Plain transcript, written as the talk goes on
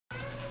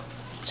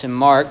to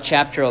Mark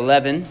chapter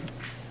 11.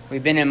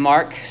 We've been in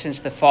Mark since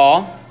the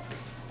fall.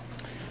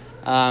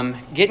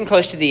 Getting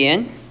close to the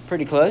end,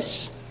 pretty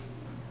close.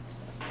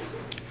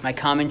 My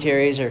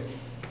commentaries are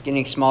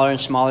getting smaller and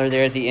smaller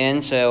there at the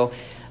end, so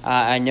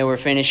I know we're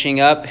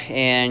finishing up,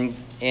 and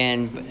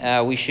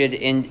we should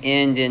end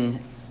in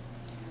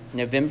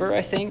November,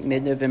 I think,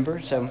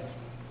 mid-November.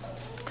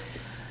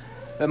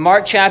 But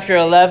Mark chapter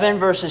 11,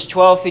 verses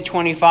 12 through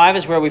 25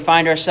 is where we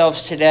find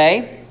ourselves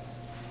today.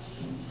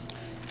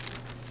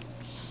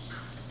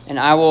 And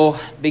I will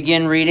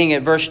begin reading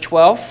at verse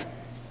 12.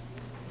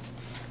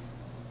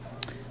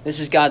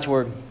 This is God's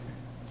word.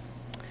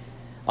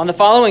 On the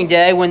following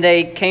day, when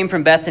they came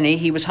from Bethany,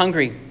 he was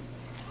hungry.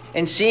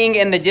 And seeing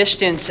in the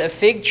distance a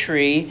fig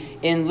tree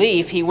in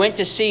leaf, he went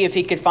to see if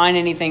he could find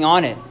anything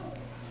on it.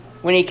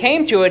 When he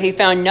came to it, he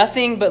found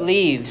nothing but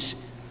leaves,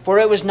 for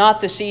it was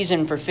not the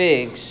season for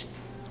figs.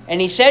 And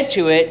he said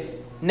to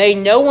it, "May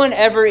no one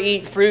ever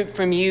eat fruit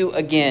from you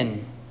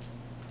again."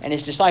 And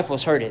his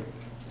disciples heard it.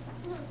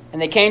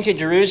 And they came to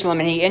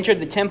Jerusalem, and he entered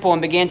the temple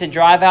and began to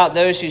drive out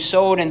those who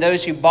sold and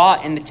those who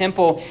bought in the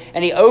temple.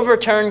 And he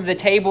overturned the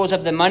tables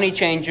of the money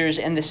changers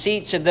and the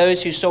seats of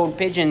those who sold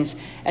pigeons.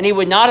 And he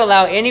would not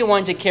allow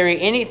anyone to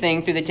carry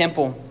anything through the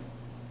temple.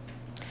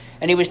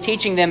 And he was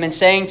teaching them and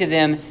saying to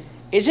them,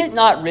 "Is it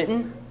not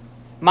written,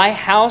 'My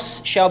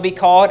house shall be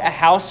called a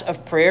house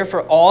of prayer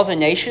for all the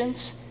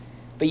nations'?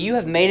 But you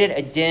have made it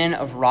a den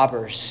of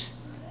robbers."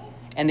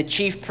 And the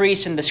chief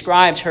priests and the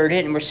scribes heard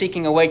it and were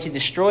seeking a way to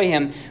destroy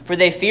him, for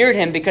they feared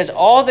him, because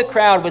all the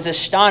crowd was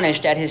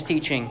astonished at his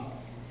teaching.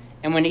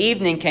 And when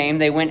evening came,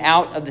 they went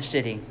out of the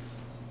city.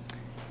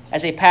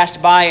 As they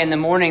passed by in the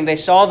morning, they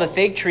saw the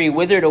fig tree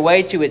withered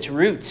away to its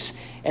roots.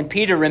 And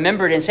Peter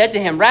remembered and said to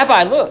him,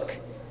 "Rabbi, look,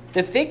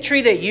 the fig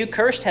tree that you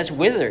cursed has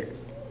withered."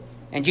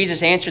 And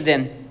Jesus answered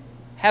them,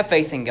 "Have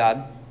faith in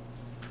God.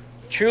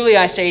 Truly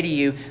I say to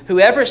you,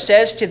 whoever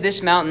says to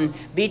this mountain,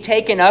 'Be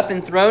taken up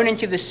and thrown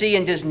into the sea,'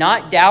 and does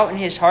not doubt in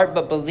his heart,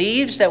 but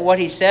believes that what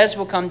he says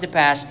will come to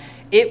pass,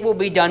 it will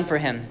be done for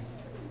him.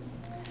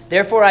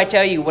 Therefore I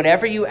tell you,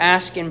 whatever you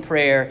ask in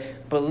prayer,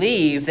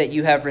 believe that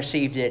you have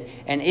received it,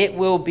 and it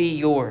will be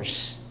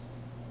yours.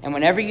 And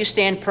whenever you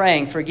stand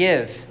praying,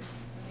 forgive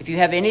if you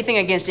have anything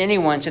against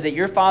anyone, so that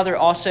your Father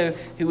also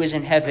who is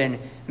in heaven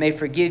may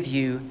forgive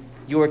you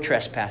your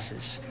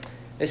trespasses."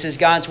 This is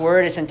God's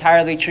word. It's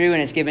entirely true,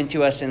 and it's given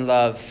to us in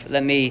love.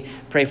 Let me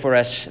pray for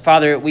us.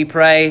 Father, we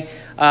pray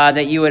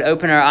that you would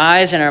open our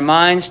eyes and our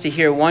minds to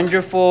hear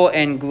wonderful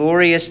and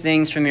glorious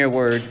things from your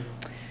word.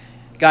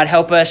 God,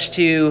 help us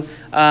to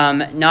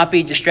not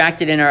be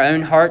distracted in our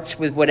own hearts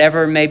with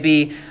whatever we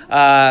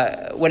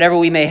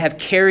may have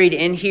carried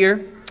in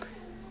here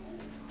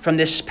from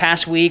this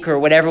past week, or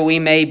whatever we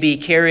may be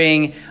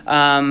carrying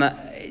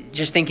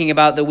just thinking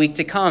about the week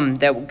to come,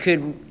 that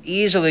could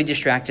easily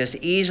distract us,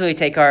 easily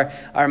take our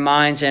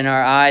minds and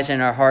our eyes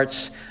and our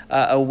hearts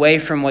away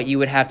from what you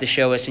would have to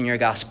show us in your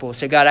gospel.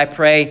 So God, I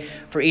pray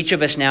for each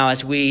of us now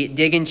as we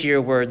dig into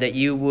your word, that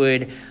you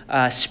would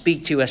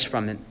speak to us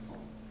from it.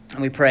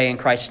 And we pray in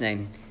Christ's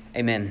name.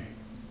 Amen.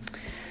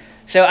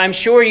 So I'm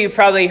sure you've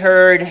probably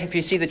heard, if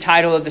you see the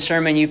title of the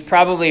sermon, you've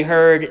probably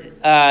heard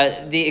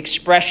the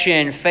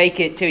expression, "fake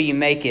it till you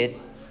make it."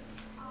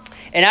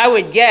 And I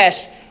would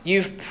guess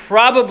you've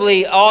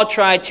probably all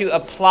tried to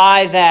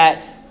apply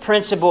that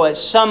principle at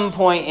some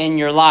point in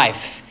your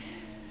life.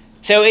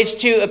 So it's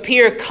to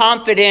appear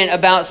confident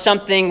about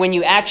something when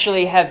you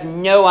actually have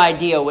no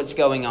idea what's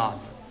going on.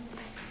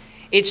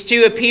 It's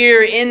to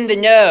appear in the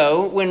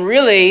know when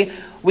really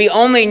we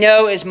only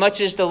know as much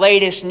as the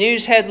latest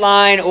news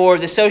headline or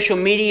the social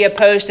media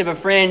post of a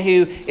friend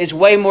who is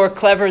way more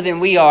clever than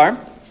we are.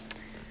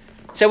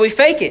 So we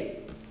fake it.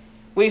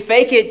 We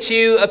fake it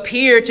to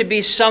appear to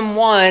be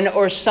someone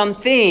or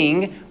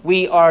something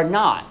we are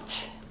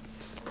not.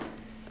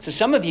 So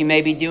some of you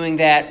may be doing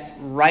that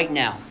right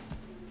now.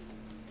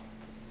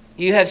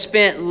 You have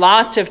spent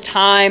lots of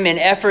time and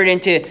effort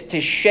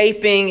into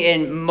shaping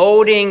and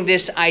molding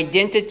this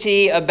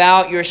identity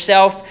about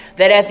yourself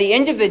that at the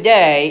end of the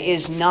day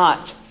is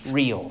not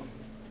real.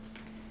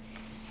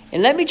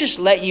 And let me just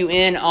let you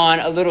in on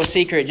a little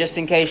secret, just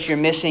in case you're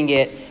missing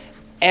it.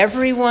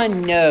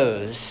 Everyone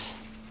knows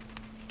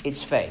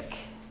it's fake.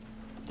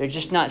 They're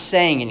just not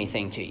saying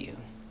anything to you.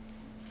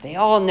 They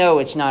all know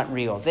it's not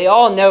real. They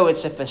all know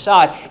it's a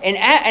facade. And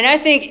I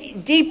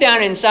think deep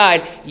down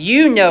inside,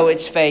 you know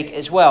it's fake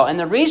as well. And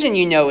the reason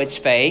you know it's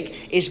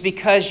fake is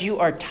because you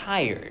are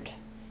tired.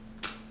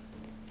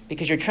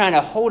 Because you're trying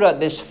to hold up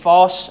this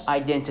false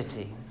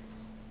identity,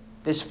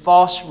 this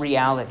false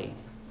reality.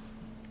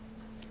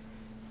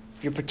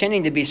 You're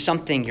pretending to be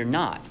something you're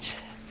not.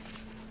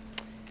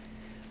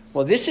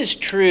 Well, this is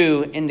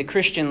true in the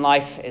Christian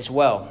life as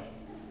well.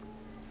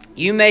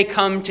 You may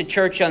come to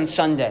church on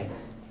Sunday.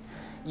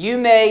 You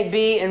may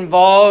be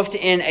involved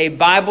in a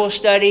Bible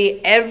study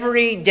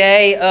every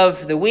day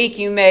of the week.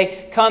 You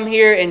may come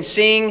here and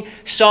sing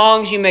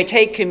songs. You may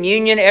take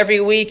communion every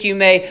week. You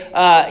might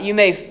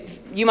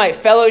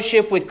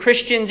fellowship with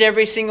Christians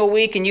every single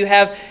week, and you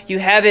have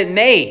it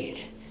made.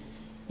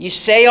 You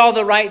say all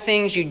the right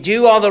things, you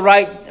do all the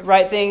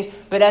right things,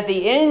 but at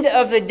the end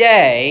of the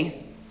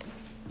day,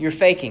 you're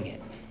faking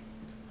it.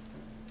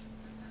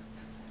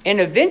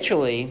 And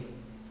eventually,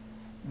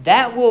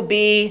 that will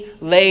be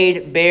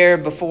laid bare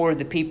before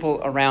the people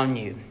around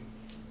you,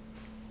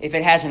 if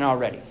it hasn't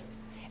already.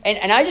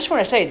 And I just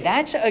want to say,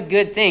 that's a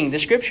good thing. The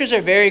scriptures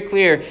are very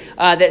clear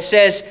that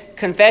says,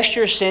 confess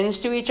your sins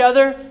to each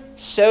other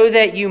so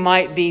that you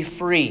might be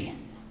free.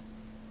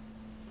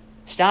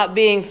 Stop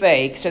being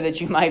fake so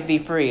that you might be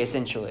free,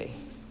 essentially.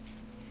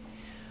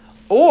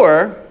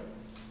 Or,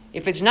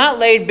 if it's not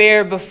laid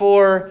bare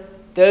before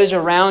those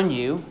around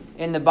you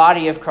in the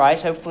body of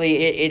Christ, hopefully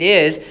it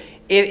is.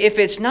 If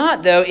it's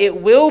not, though, it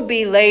will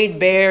be laid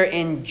bare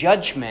in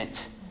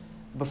judgment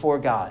before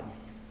God.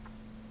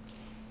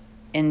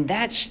 And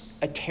that's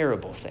a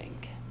terrible thing.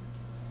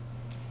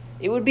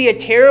 It would be a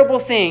terrible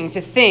thing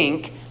to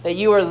think that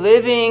you are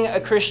living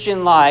a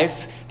Christian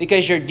life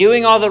because you're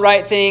doing all the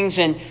right things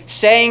and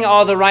saying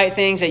all the right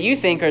things that you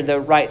think are the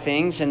right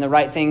things and the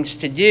right things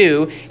to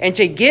do, and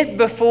to get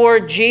before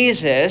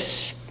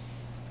Jesus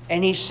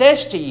and he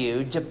says to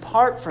you,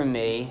 "Depart from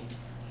me,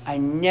 I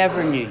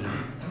never knew you."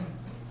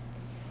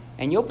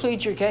 And you'll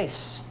plead your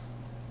case.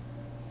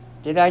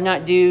 Did I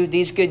not do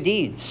these good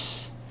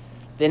deeds?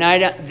 Did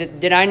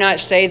I not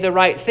say the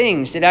right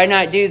things? Did I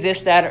not do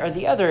this, that, or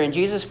the other? And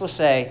Jesus will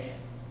say,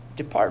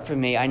 "Depart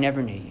from me, I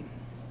never knew you."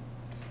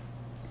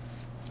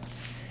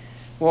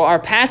 Well, our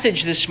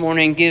passage this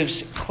morning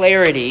gives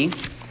clarity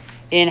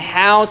in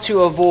how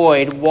to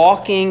avoid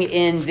walking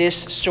in this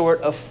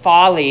sort of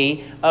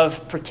folly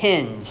of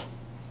pretend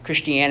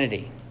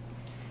Christianity.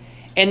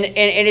 And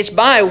it's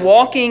by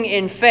walking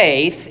in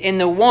faith in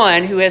the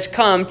one who has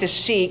come to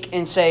seek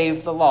and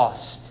save the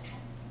lost.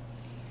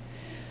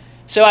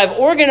 So I've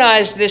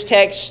organized this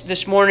text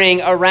this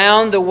morning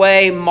around the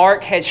way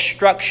Mark has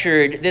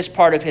structured this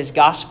part of his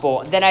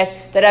gospel that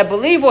I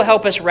believe will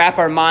help us wrap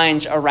our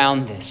minds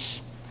around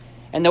this.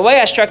 And the way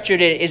I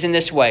structured it is in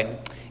this way.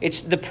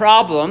 It's the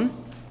problem,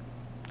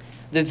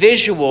 the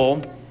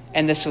visual,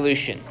 and the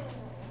solution.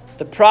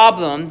 The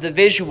problem, the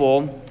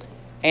visual,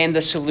 and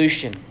the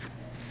solution.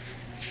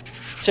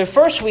 So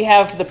first we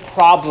have the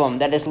problem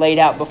that is laid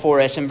out before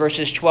us in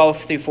verses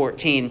 12 through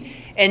 14.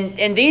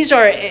 And these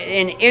are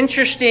an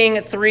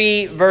interesting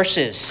 3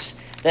 verses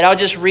that I'll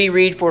just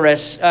reread for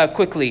us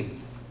quickly.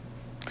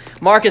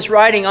 Mark is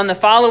writing, "On the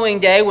following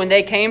day when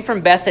they came from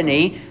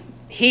Bethany,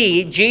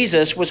 he,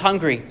 Jesus, was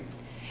hungry.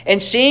 And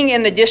seeing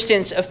in the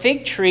distance a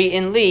fig tree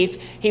in leaf,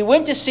 he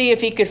went to see if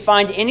he could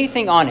find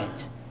anything on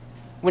it.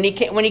 When he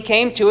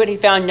came to it, he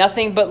found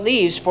nothing but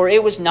leaves, for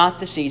it was not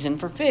the season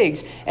for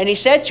figs. And he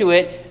said to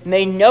it,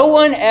 'May no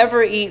one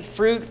ever eat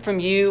fruit from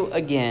you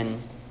again.'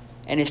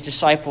 And his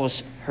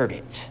disciples heard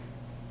it."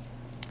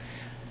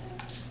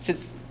 So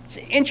it's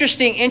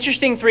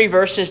interesting 3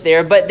 verses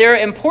there, but they're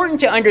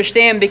important to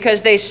understand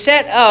because they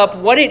set up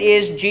what it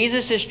is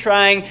Jesus is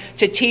trying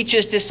to teach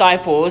his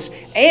disciples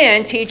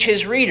and teach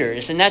his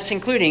readers, and that's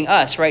including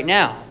us right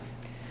now.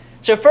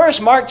 So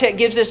first, Mark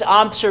gives this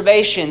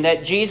observation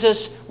that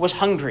Jesus was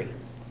hungry.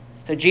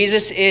 So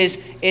Jesus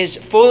is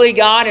fully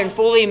God and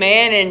fully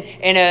man, and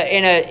in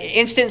an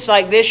instance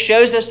like this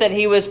shows us that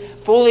he was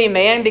fully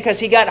man because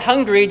he got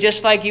hungry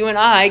just like you and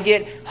I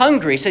get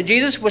hungry. So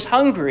Jesus was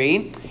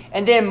hungry,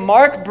 and then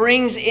Mark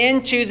brings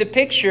into the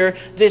picture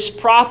this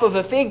prop of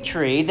a fig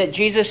tree that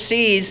Jesus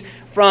sees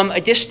from a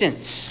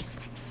distance.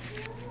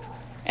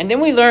 And then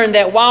we learn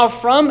that while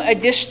from a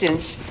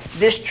distance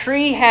this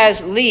tree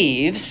has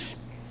leaves,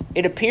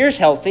 it appears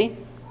healthy.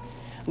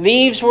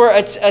 Leaves were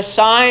a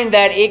sign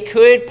that it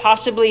could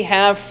possibly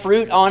have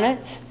fruit on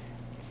it.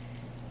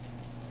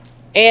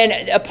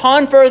 And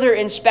upon further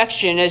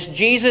inspection, as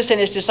Jesus and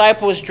his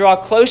disciples draw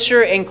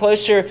closer and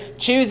closer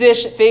to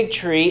this fig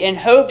tree in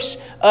hopes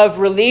of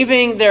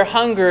relieving their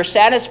hunger,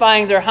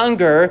 satisfying their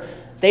hunger,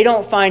 they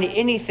don't find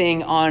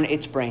anything on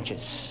its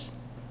branches.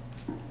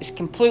 It's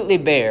completely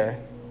bare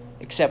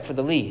except for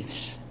the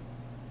leaves.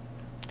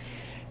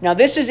 Now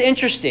this is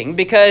interesting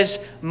because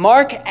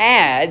Mark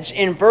adds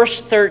in verse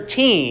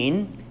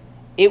 13,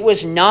 it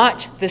was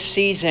not the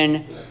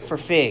season for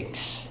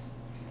figs.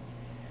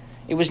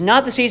 It was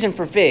not the season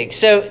for figs.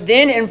 So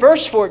then in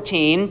verse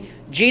 14,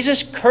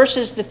 Jesus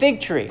curses the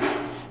fig tree.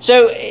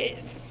 So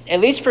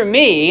at least for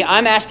me,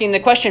 I'm asking the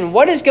question,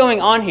 what is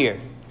going on here?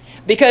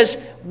 Because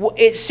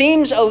it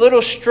seems a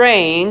little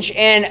strange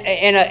and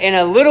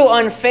a little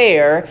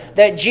unfair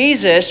that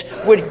Jesus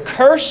would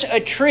curse a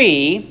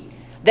tree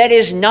that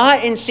is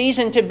not in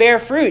season to bear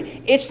fruit.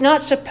 It's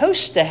not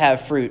supposed to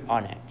have fruit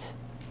on it.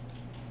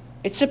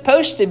 It's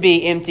supposed to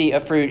be empty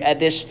of fruit at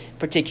this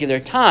particular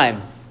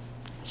time.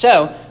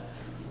 So,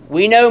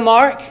 we know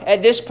Mark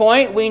at this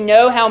point. We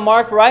know how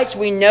Mark writes.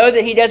 We know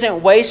that he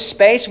doesn't waste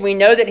space. We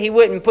know that he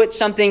wouldn't put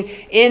something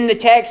in the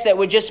text that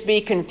would just be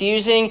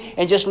confusing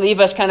and just leave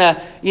us kind of,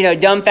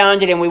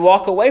 dumbfounded and we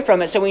walk away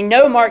from it. So we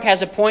know Mark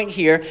has a point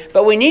here,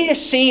 but we need to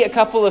see a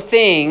couple of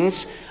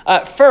things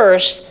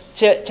first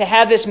to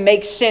have this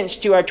make sense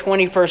to our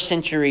 21st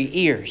century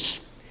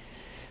ears.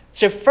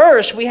 So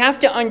first, we have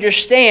to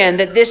understand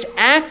that this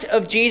act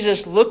of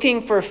Jesus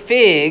looking for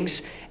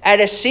figs at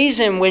a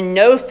season when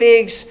no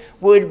figs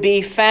would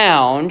be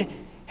found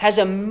has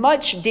a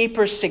much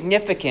deeper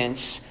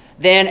significance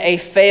than a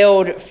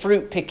failed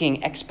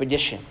fruit-picking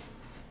expedition.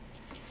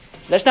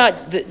 That's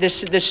not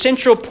the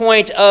central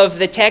point of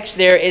the text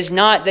there is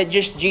not that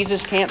just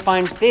Jesus can't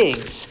find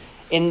figs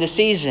in the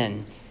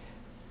season.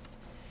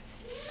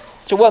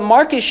 So what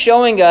Mark is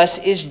showing us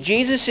is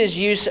Jesus'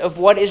 use of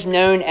what is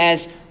known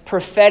as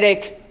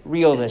prophetic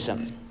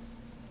realism.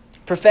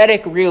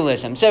 Prophetic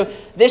realism. So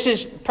this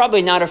is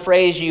probably not a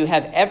phrase you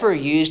have ever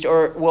used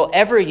or will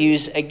ever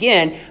use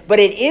again, but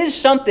it is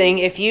something,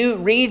 if you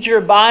read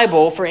your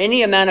Bible for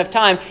any amount of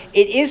time,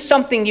 it is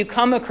something you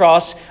come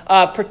across,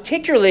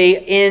 particularly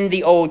in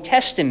the Old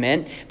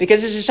Testament,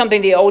 because this is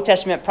something the Old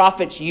Testament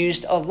prophets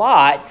used a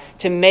lot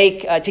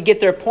to get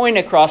their point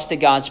across to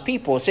God's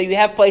people. So you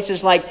have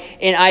places like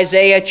in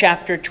Isaiah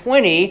chapter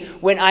 20,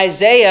 when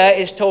Isaiah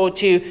is told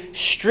to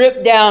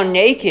strip down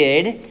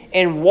naked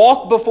and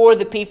walk before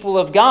the people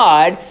of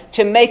God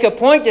to make a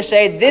point to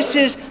say this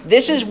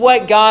is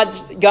what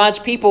God's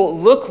people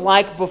look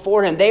like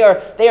before him. They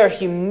are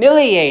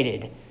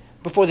humiliated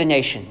before the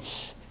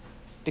nations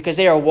because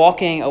they are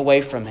walking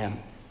away from him.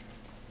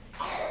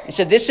 And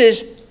so this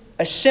is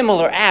a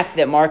similar act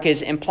that Mark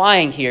is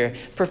implying here.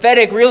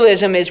 Prophetic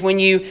realism is when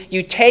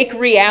you take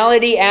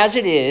reality as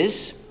it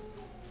is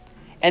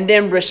and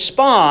then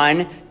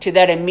respond to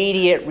that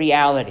immediate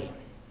reality.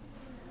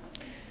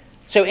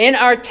 So in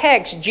our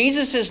text,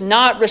 Jesus is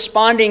not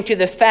responding to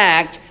the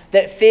fact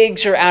that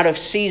figs are out of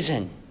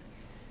season.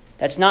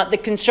 That's not the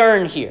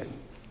concern here.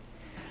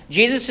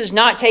 Jesus is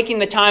not taking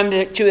the time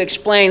to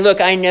explain, look,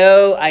 I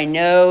know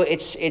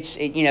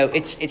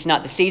it's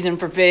not the season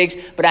for figs,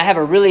 but I have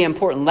a really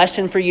important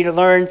lesson for you to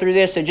learn through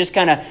this. So just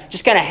kind of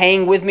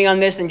hang with me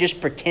on this and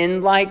just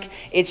pretend like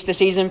it's the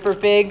season for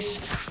figs.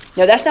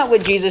 No, that's not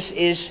what Jesus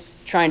is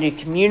trying to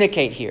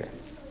communicate here.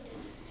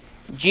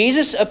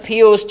 Jesus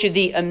appeals to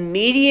the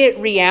immediate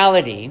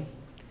reality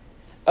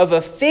of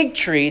a fig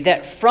tree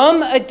that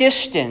from a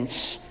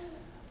distance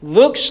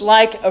looks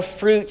like a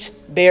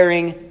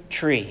fruit-bearing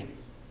tree.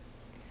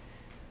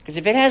 Because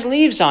if it has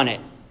leaves on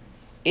it,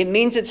 it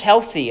means it's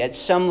healthy at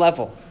some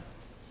level.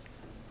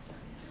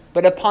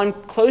 But upon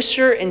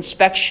closer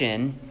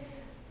inspection,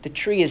 the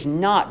tree is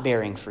not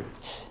bearing fruit.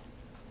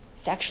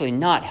 It's actually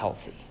not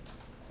healthy.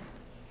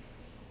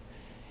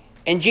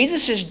 And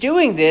Jesus is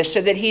doing this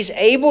so that he's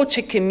able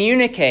to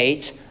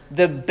communicate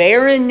the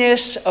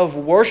barrenness of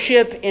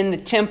worship in the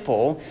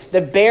temple,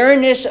 the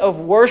barrenness of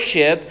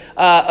worship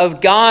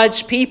of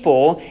God's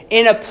people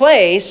in a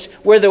place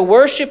where the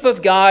worship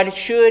of God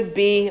should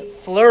be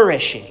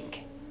flourishing.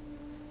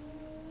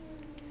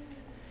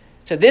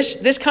 So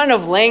this kind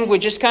of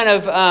language, this kind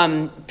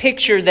of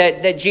picture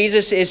that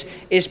Jesus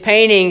is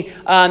painting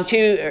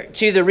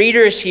to the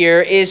readers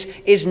here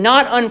is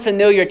not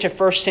unfamiliar to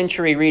first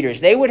century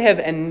readers. They would have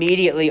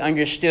immediately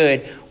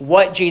understood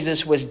what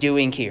Jesus was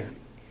doing here.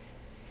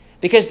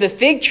 Because the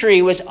fig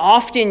tree was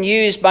often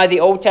used by the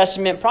Old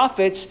Testament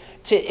prophets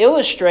to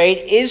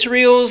illustrate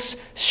Israel's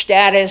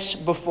status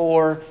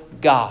before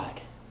God.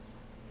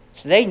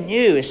 So they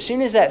knew, as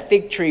soon as that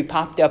fig tree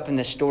popped up in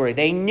the story,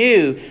 they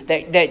knew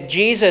that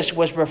Jesus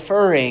was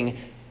referring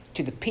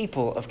to the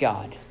people of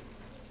God,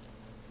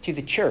 to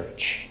the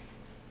church.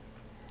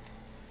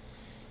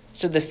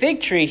 So the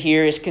fig tree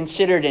here is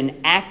considered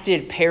an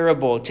acted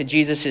parable to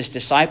Jesus'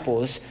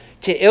 disciples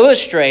to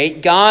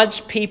illustrate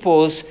God's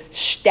people's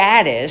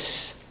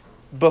status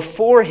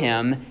before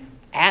him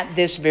at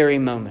this very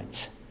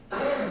moment.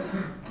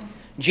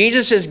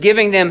 Jesus is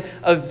giving them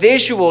a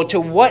visual to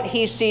what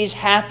he sees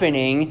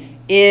happening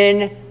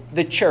in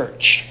the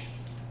church.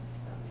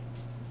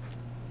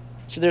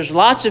 So there's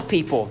lots of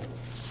people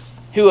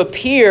who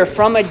appear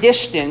from a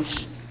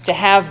distance to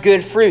have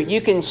good fruit. You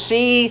can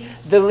see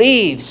the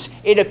leaves.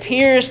 It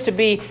appears to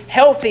be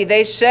healthy.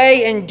 They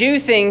say and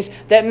do things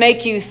that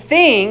make you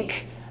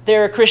think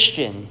they're a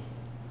Christian.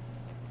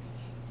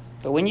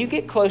 But when you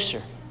get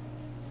closer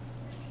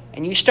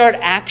and you start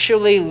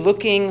actually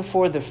looking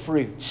for the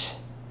fruits,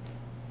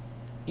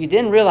 you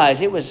then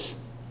realize it was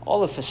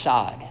all a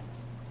facade.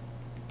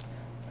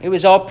 It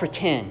was all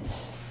pretend.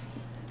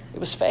 It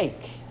was fake.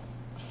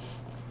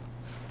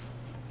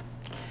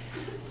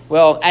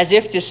 Well, as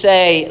if to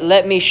say,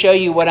 let me show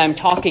you what I'm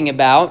talking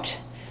about,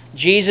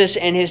 Jesus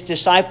and his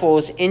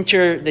disciples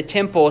enter the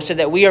temple so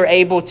that we are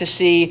able to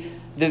see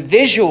the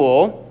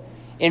visual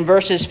in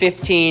verses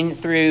 15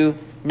 through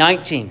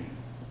 19.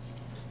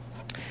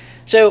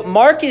 So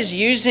Mark is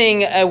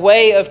using a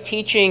way of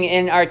teaching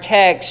in our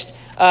text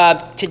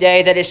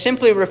today that is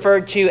simply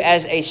referred to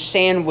as a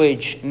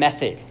sandwich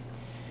method.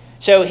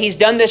 So he's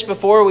done this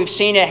before. We've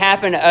seen it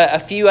happen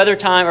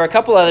a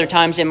couple other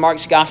times in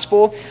Mark's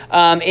Gospel.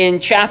 In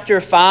chapter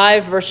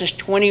 5, verses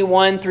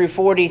 21 through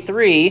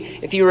 43,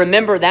 if you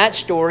remember that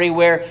story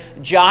where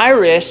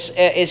Jairus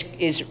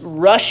is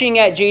rushing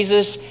at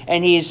Jesus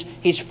and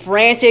he's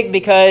frantic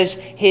because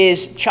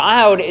his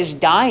child is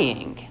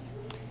dying.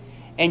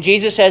 And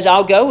Jesus says,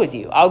 I'll go with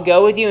you. I'll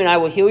go with you and I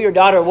will heal your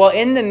daughter. Well,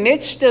 in the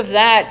midst of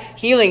that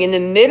healing, in the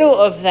middle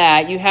of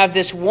that, you have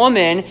this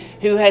woman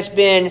who has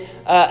been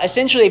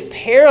essentially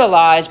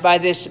paralyzed by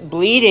this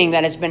bleeding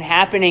that has been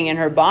happening in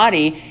her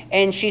body,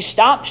 and she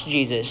stops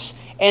Jesus.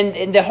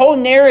 And the whole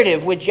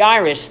narrative with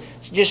Jairus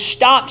just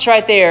stops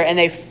right there, and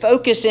they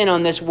focus in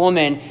on this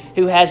woman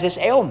who has this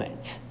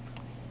ailment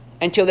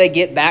until they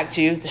get back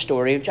to the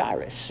story of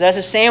Jairus. So that's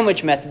a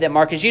sandwich method that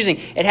Mark is using.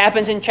 It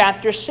happens in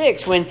chapter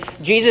 6 when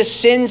Jesus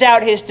sends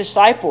out his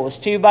disciples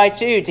 2 by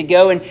 2 to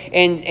go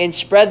and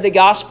spread the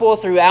gospel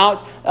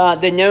throughout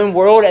the known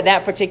world at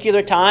that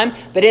particular time.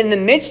 But in the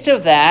midst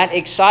of that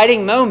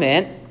exciting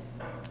moment,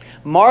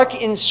 Mark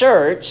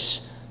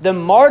inserts the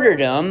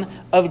martyrdom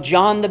of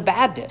John the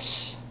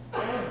Baptist.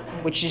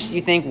 Which is,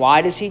 you think,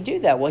 why does he do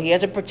that? Well, he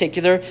has a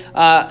particular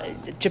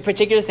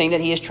thing that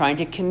he is trying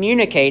to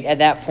communicate at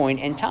that point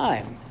in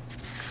time.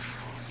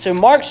 So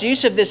Mark's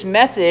use of this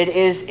method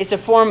it's a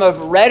form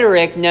of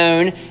rhetoric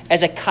known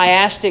as a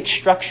chiastic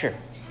structure.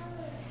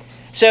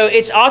 So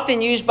it's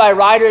often used by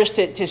writers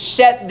to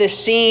set the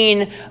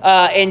scene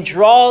and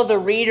draw the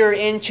reader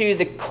into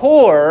the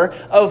core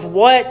of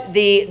what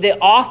the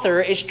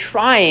author is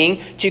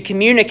trying to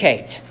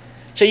communicate.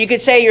 So you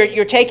could say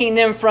you're taking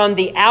them from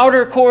the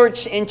outer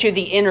courts into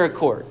the inner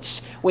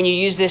courts when you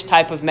use this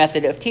type of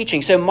method of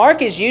teaching. So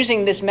Mark is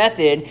using this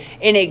method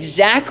in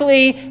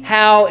exactly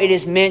how it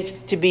is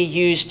meant to be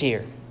used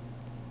here.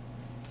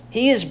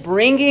 He is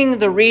bringing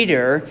the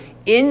reader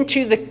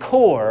into the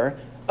core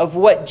of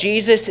what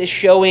Jesus is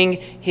showing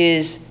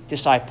his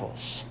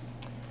disciples.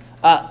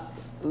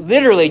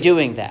 Literally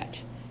doing that.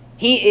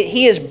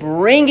 He is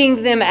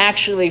bringing them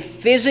actually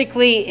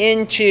physically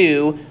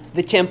into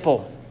the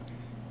temple.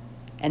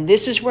 And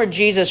this is where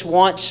Jesus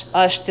wants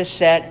us to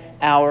set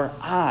our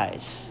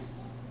eyes.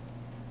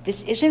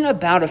 This isn't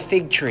about a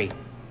fig tree,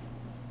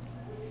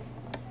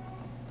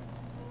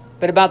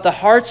 but about the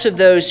hearts of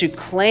those who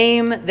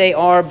claim they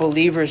are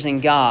believers in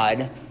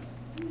God,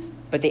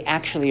 but they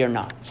actually are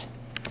not.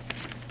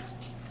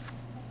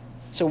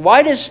 So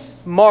why does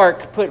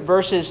Mark put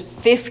verses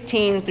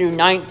 15 through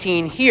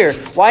 19 here?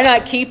 Why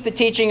not keep the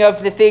teaching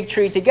of the fig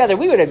tree together?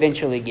 We would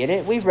eventually get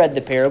it. We've read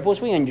the parables.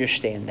 We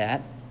understand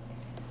that.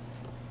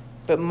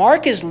 But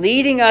Mark is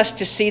leading us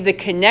to see the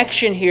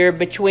connection here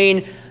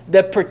between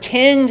the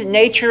pretend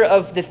nature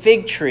of the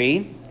fig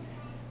tree,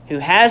 who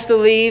has the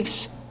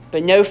leaves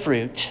but no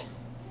fruit,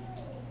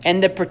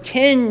 and the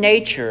pretend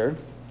nature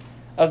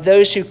of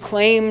those who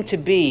claim to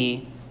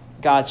be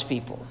God's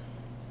people.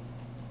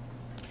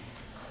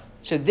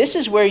 So this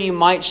is where you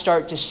might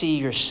start to see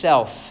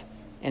yourself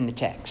in the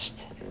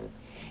text.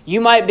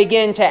 You might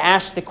begin to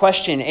ask the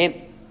question,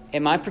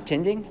 am I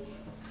pretending?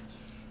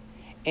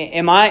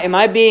 Am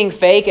I being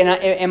fake? And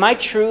am I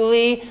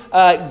truly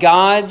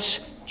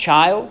God's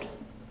child?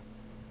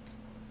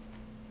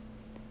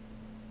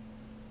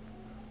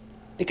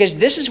 Because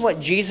this is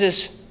what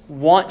Jesus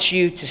wants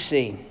you to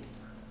see.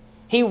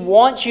 He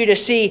wants you to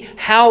see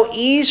how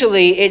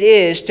easily it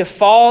is to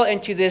fall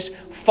into this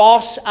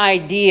false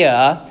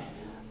idea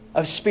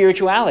of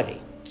spirituality.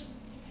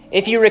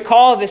 If you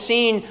recall the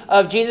scene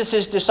of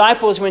Jesus'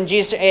 disciples when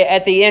Jesus,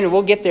 at the end,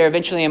 we'll get there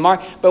eventually in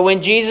Mark, but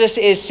when Jesus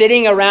is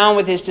sitting around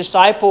with his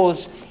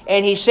disciples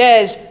and he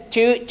says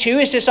to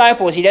his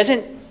disciples, he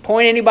doesn't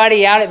point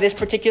anybody out at this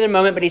particular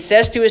moment, but he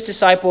says to his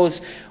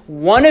disciples,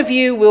 one of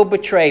you will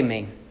betray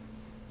me.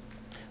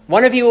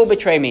 One of you will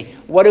betray me.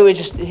 What do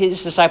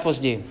his disciples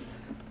do?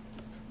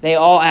 They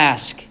all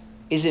ask,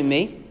 is it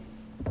me?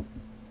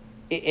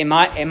 Am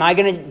I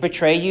going to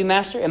betray you,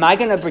 Master? Am I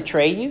going to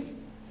betray you?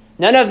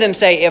 None of them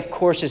say, of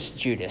course it's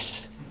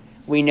Judas.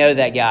 We know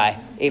that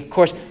guy. Of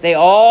course, they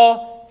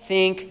all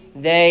think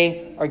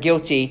they are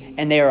guilty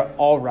and they are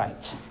all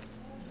right.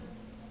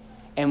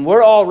 And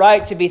we're all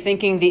right to be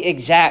thinking the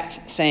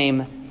exact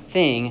same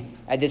thing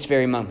at this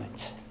very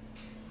moment.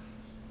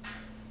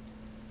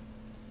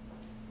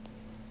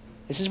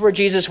 This is where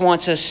Jesus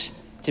wants us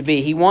to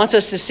be. He wants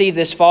us to see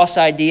this false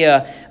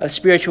idea of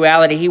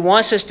spirituality. He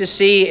wants us to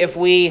see if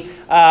we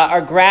are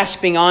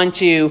grasping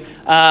onto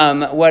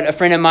what a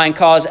friend of mine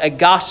calls a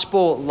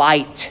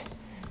gospel-light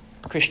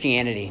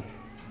Christianity.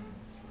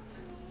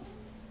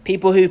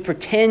 People who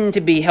pretend to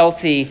be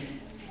healthy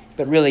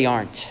but really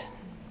aren't.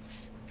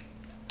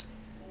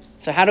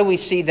 So how do we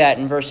see that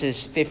in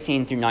verses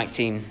 15 through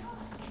 19?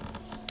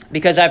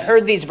 Because I've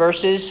heard these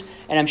verses,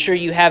 and I'm sure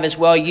you have as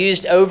well,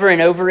 used over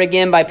and over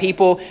again by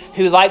people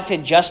who like to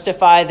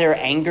justify their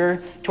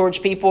anger towards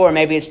people, or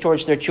maybe it's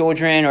towards their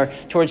children or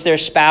towards their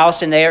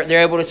spouse, and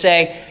they're able to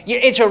say,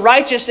 it's a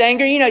righteous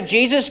anger. You know,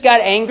 Jesus got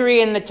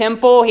angry in the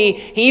temple.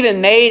 He even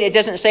made, it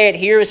doesn't say it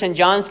here, it's in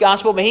John's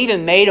gospel, but he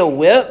even made a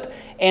whip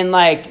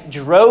and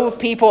drove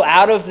people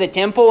out of the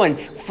temple and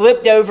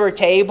flipped over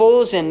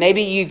tables, and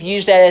maybe you've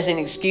used that as an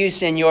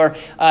excuse in your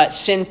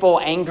sinful,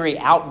 angry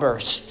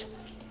outburst.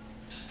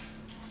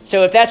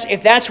 So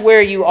if that's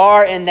where you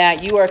are in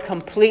that, you are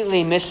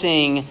completely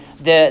missing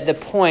the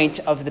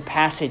point of the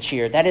passage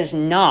here. That is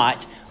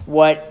not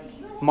what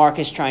Mark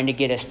is trying to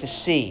get us to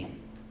see.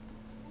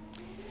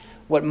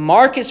 What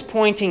Mark is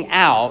pointing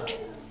out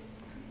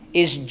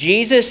is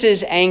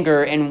Jesus'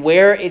 anger and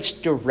where it's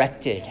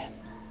directed.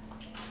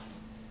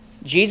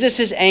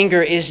 Jesus'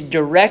 anger is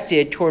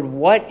directed toward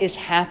what is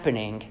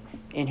happening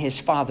in his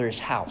Father's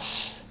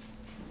house.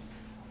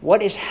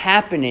 What is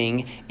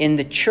happening in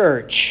the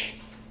church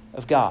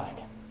of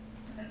God.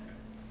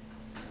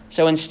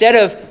 So instead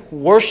of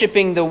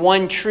worshiping the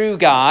one true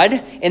God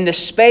in the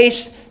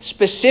space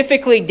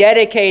specifically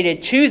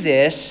dedicated to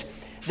this,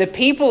 the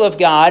people of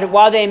God,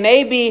 while they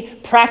may be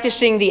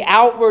practicing the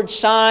outward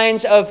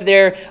signs of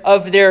their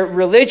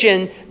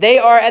religion, they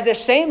are at the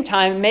same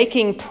time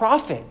making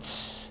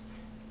profits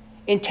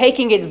in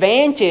taking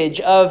advantage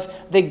of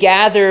the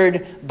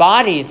gathered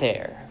body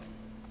there.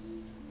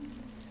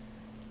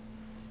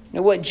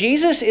 Now, what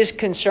Jesus is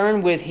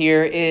concerned with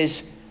here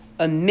is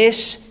a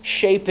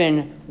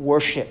misshapen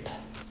worship,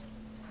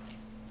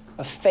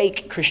 a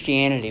fake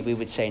Christianity, we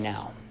would say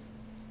now.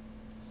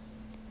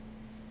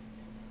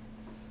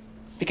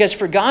 Because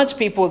for God's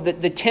people,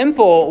 the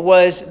temple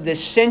was the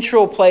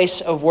central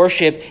place of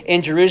worship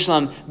in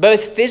Jerusalem,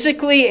 both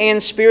physically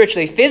and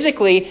spiritually.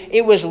 Physically,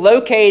 it was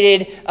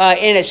located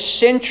in a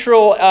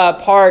central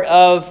part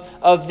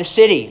of the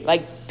city.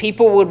 Like,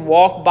 people would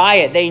walk by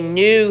it. They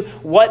knew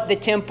what the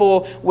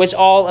temple was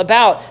all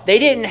about. They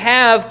didn't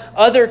have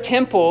other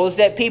temples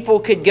that people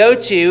could go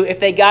to if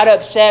they got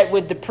upset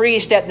with the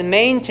priest at the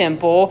main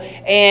temple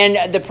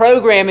and the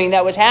programming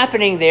that was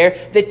happening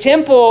there. The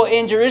temple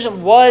in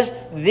Jerusalem was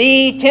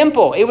the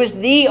temple. It was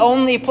the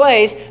only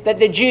place that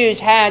the Jews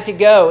had to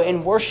go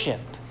and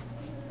worship.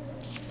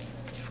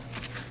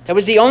 That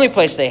was the only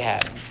place they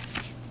had.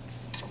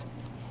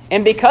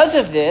 And because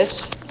of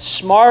this,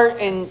 smart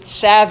and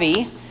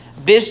savvy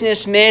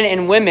businessmen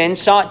and women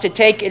sought to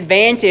take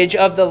advantage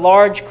of the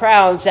large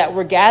crowds that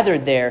were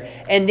gathered there.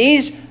 And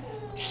these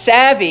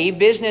savvy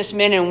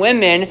businessmen and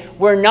women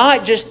were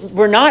not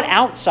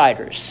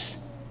outsiders.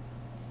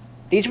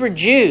 These were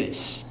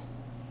Jews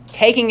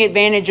taking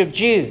advantage of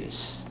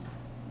Jews.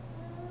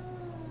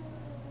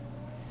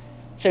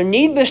 So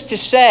needless to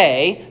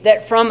say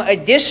that from a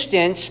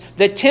distance,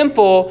 the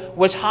temple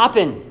was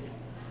hopping.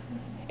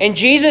 And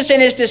Jesus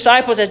and his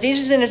disciples, as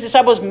Jesus and his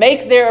disciples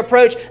make their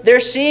approach, they're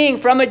seeing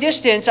from a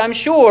distance, I'm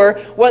sure,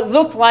 what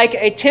looked like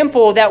a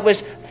temple that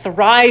was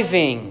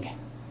thriving.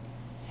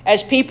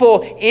 As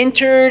people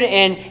entered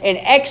and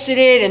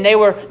exited, and they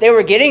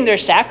were getting their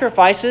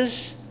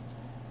sacrifices.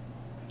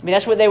 I mean,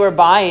 that's what they were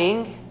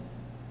buying.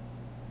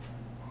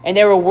 And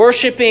they were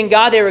worshiping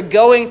God. They were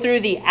going through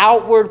the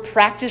outward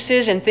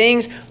practices, and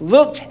things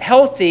looked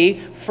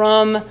healthy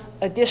from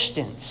a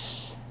distance.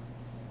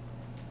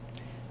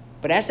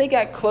 But as they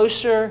got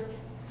closer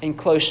and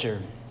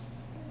closer,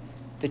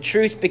 the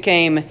truth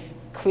became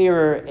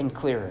clearer and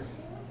clearer.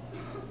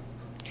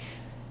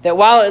 That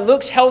while it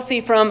looks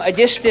healthy from a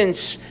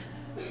distance,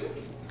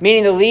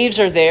 meaning the leaves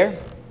are there,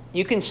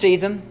 you can see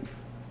them,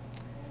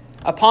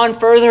 upon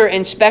further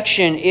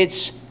inspection,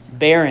 it's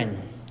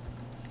barren.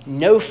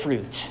 No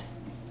fruit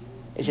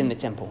is in the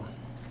temple.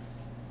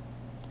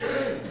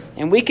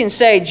 And we can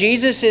say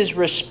Jesus'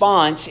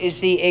 response is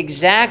the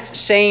exact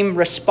same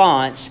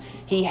response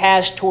he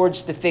has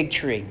towards the fig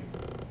tree.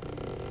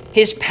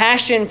 His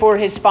passion for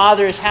his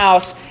Father's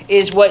house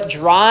is what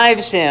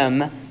drives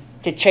him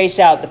to chase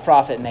out the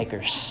profit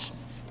makers.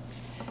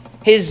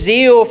 His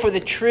zeal for the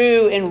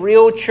true and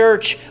real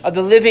church of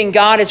the living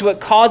God is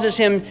what causes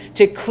him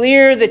to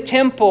clear the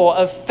temple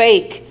of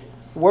fake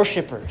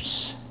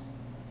worshipers.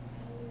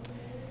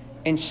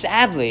 And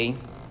sadly,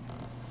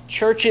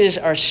 churches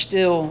are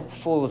still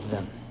full of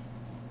them.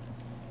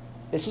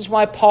 This is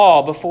why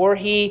Paul, before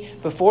he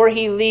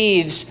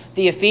leaves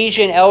the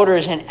Ephesian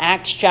elders in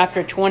Acts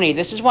chapter 20,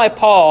 this is why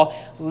Paul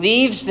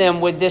leaves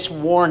them with this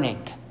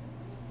warning.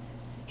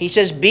 He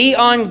says, "Be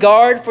on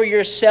guard for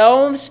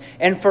yourselves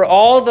and for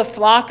all the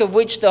flock of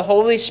which the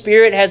Holy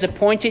Spirit has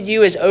appointed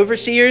you as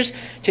overseers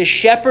to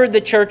shepherd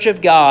the church of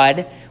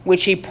God,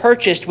 which he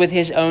purchased with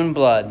his own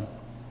blood."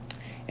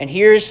 And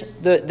here's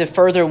the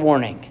further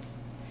warning.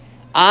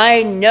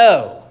 "I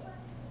know,"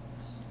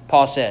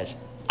 Paul says,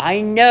 "I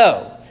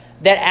know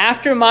that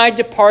after my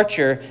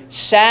departure,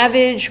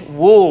 savage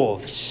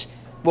wolves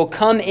will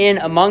come in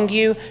among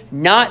you,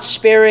 not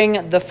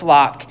sparing the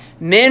flock.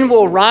 Men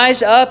will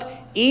rise up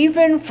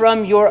even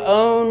from your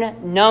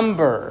own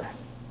number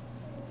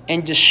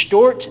and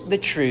distort the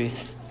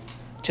truth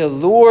to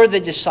lure the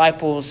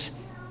disciples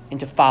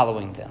into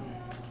following them."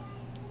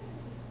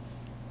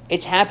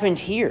 It's happened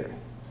here.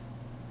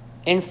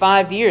 In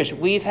 5 years,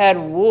 we've had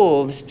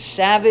wolves,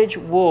 savage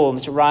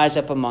wolves, rise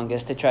up among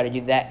us to try to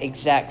do that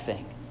exact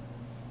thing.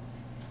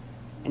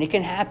 And it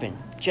can happen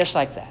just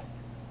like that.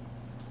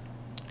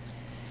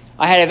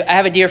 I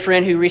have a dear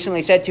friend who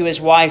recently said to his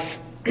wife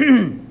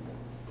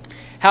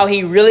how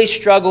he really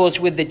struggles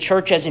with the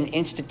church as an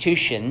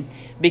institution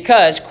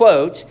because,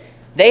 quote,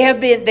 they have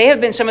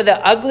been some of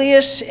the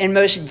ugliest and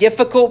most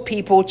difficult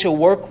people to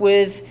work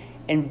with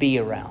and be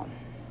around.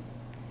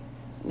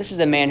 This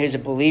is a man who's a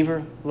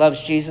believer,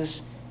 loves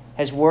Jesus,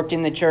 has worked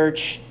in the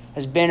church,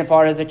 has been a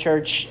part of the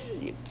church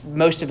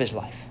most of his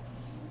life.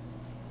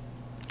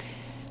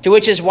 To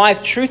which his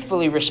wife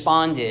truthfully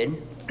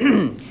responded,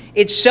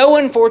 "It's so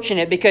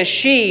unfortunate because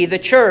she, the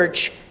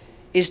church,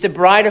 is the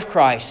bride of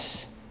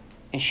Christ,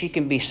 and she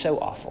can be so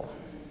awful."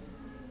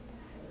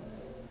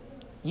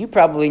 You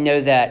probably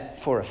know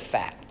that for a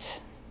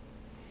fact.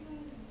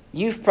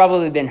 You've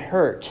probably been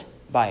hurt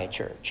by a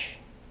church.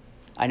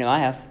 I know I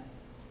have.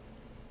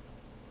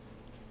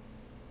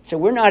 So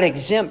we're not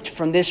exempt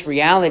from this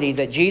reality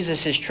that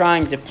Jesus is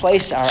trying to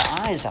place our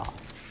eyes on.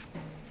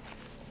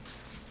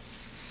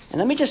 And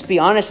let me just be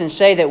honest and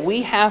say that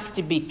we have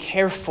to be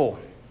careful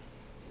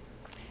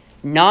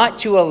not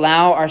to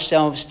allow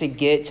ourselves to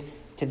get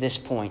to this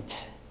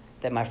point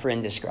that my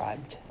friend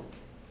described.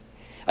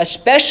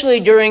 Especially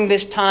during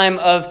this time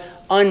of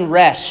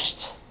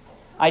unrest.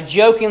 I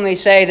jokingly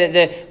say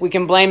that we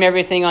can blame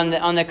everything on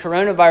the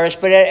coronavirus,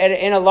 but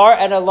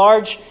at a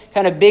large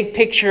kind of big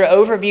picture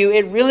overview,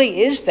 it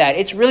really is that.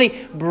 It's really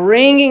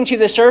bringing to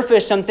the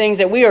surface some things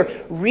that we are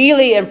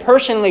really and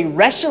personally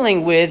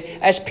wrestling with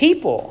as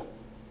people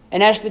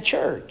and as the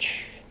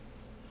church.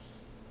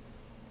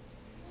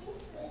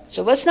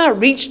 So let's not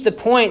reach the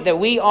point that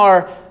we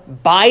are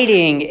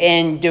biting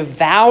and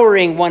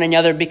devouring one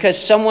another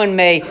because someone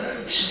may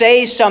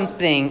say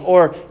something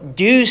or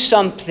do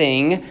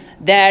something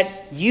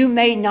that you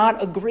may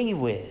not agree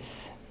with.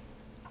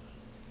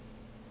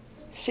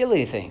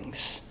 Silly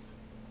things.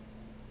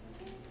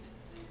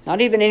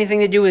 Not even anything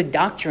to do with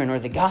doctrine or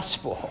the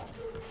gospel.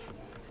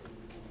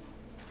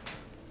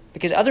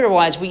 Because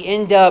otherwise we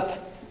end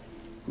up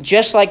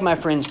just like my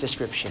friend's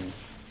description,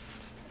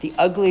 the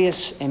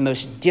ugliest and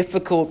most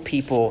difficult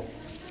people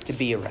to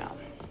be around.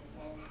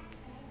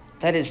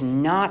 That is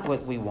not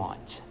what we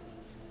want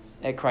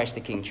at Christ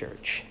the King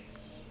Church.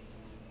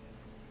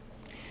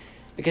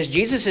 Because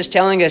Jesus is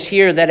telling us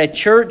here that a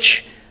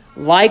church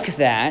like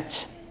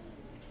that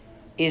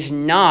is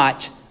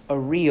not a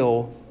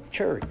real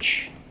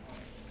church.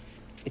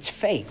 It's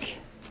fake.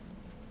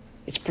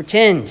 It's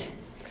pretend.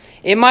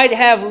 It might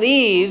have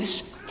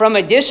leaves from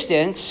a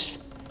distance,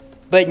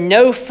 but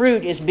no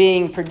fruit is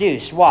being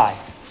produced. Why?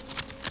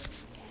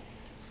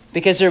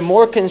 Because they're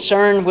more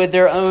concerned with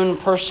their own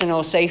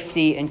personal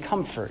safety and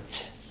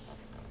comfort.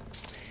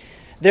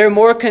 They're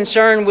more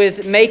concerned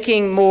with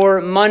making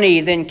more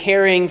money than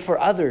caring for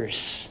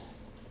others.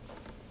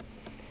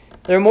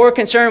 They're more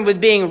concerned with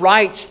being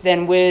right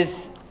than with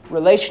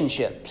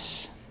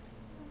relationships.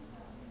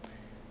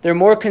 They're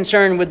more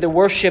concerned with the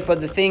worship of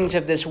the things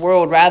of this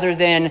world rather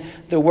than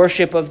the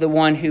worship of the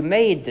one who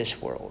made this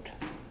world.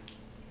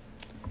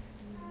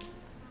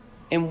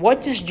 And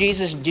what does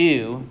Jesus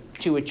do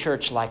to a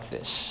church like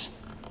this?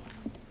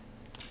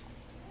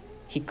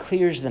 He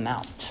clears them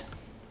out.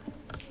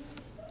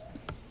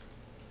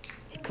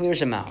 He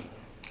clears them out.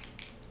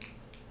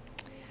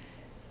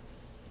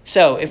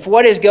 So, if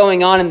what is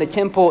going on in the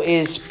temple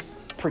is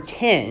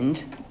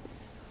pretend,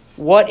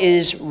 what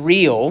is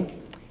real?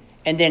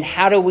 And then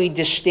how do we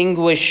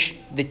distinguish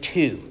the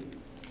two?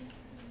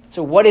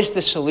 So, what is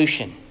the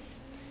solution?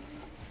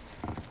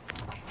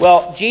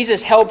 Well,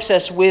 Jesus helps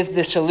us with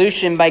the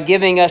solution by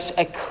giving us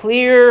a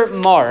clear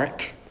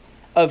mark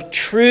of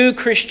true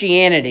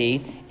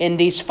Christianity in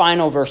these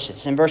final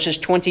verses, in verses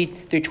 20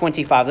 through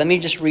 25. Let me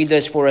just read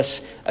those for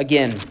us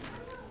again.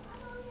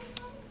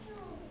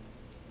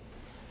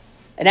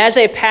 "And as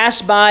they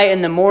passed by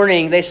in the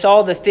morning, they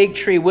saw the fig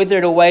tree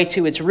withered away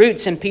to its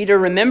roots. And Peter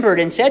remembered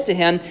and said to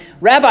him,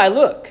 'Rabbi,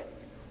 look,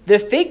 the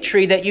fig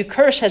tree that you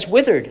curse has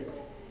withered.'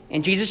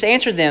 And Jesus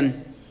answered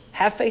them,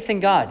 'Have faith in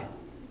God.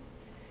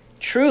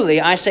 Truly,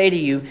 I say to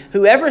you,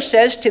 whoever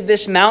says to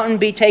this mountain,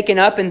 be taken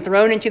up and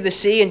thrown into the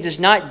sea, and does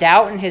not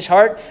doubt in his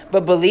heart,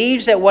 but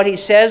believes that what he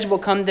says will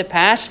come to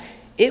pass,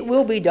 it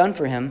will be done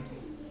for him.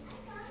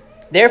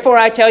 Therefore,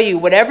 I tell you,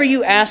 whatever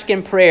you ask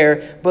in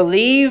prayer,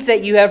 believe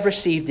that you have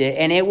received it,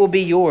 and it will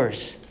be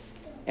yours.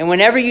 And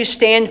whenever you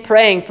stand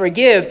praying,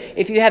 forgive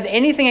if you have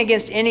anything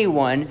against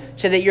anyone,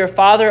 so that your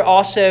Father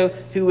also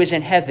who is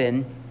in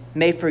heaven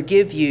may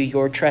forgive you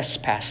your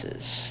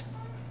trespasses.'"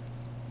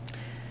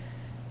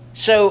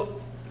 So,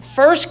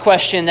 first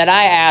question that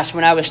I asked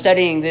when I was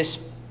studying this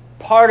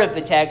part of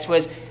the text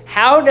was,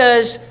 how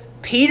does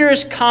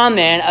Peter's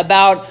comment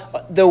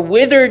about the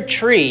withered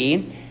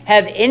tree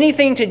have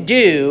anything to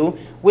do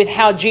with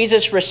how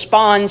Jesus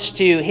responds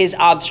to his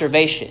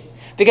observation?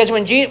 Because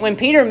when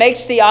Peter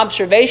makes the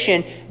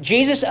observation,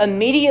 Jesus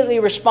immediately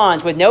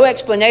responds with no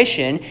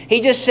explanation.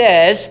 He just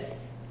says,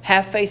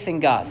 "Have faith in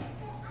God.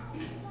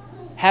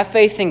 Have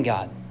faith in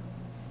God."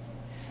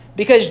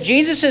 Because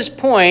Jesus'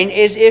 point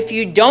is, if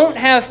you don't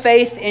have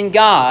faith in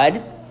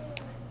God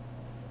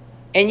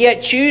and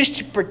yet choose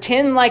to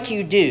pretend like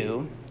you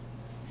do,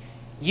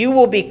 you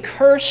will be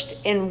cursed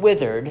and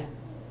withered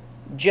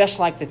just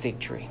like the fig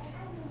tree.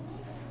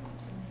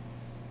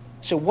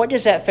 So what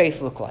does that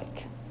faith look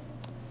like?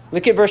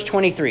 Look at verse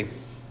 23.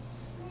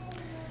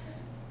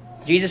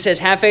 Jesus says,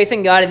 "Have faith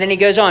in God," and then he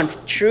goes on,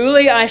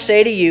 "Truly I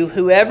say to you,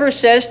 whoever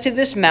says to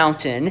this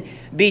mountain,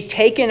 be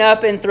taken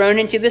up and thrown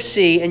into the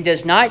sea, and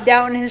does not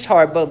doubt in his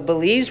heart, but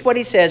believes what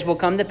he says will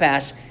come to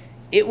pass,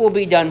 it will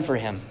be done for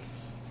him."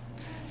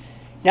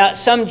 Now,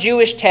 some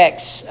Jewish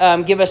texts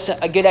give us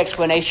a good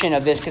explanation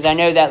of this, because I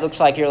know that looks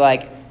like you're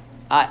like,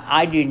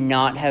 I do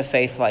not have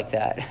faith like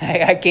that.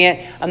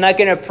 I'm not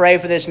going to pray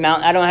for this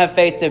mountain. I don't have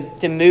faith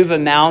to move a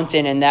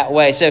mountain in that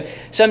way. So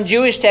some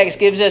Jewish text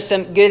gives us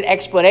some good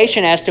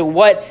explanation as to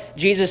what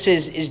Jesus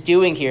is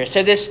doing here.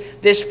 So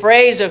this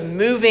phrase of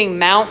moving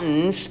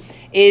mountains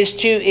is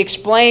to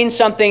explain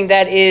something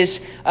that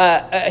is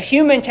a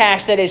human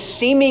task that is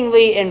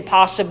seemingly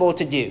impossible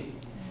to do,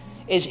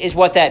 is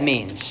what that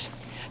means.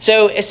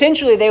 So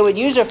essentially they would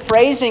use a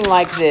phrasing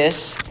like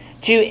this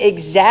to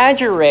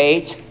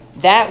exaggerate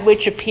that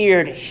which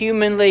appeared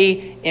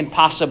humanly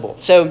impossible.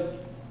 So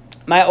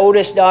my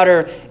oldest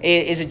daughter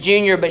is a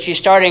junior, but she's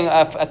starting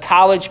a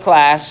college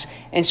class.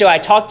 And so I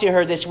talked to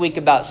her this week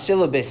about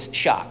syllabus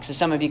shock. So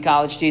some of you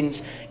college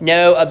students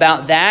know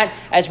about that,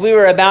 as we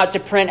were about to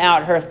print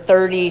out her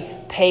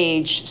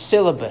 30-page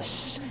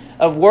syllabus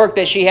of work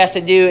that she has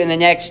to do in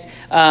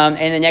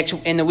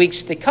the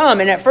weeks to come.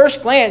 And at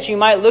first glance, you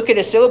might look at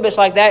a syllabus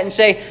like that and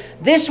say,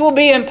 this will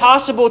be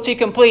impossible to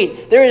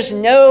complete. There is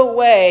no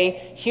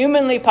way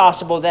humanly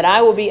possible that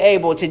I will be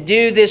able to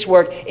do this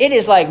work. It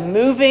is like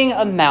moving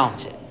a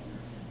mountain.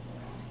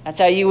 That's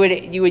how you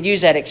would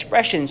use that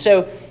expression.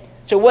 So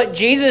what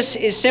Jesus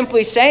is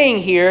simply saying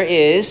here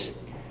is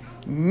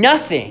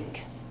nothing,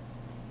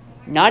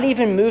 not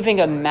even moving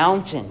a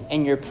mountain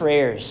in your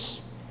prayers,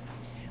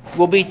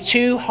 will be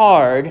too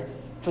hard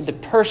for the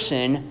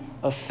person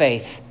of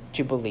faith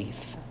to believe.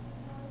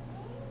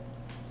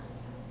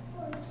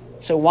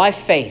 So why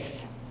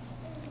faith?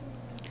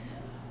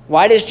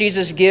 Why does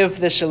Jesus give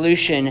the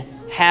solution,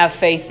 have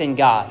faith in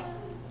God?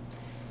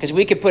 Because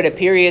we could put a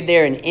period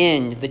there and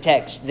end the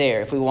text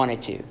there if we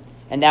wanted to,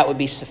 and that would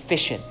be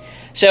sufficient.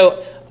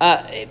 So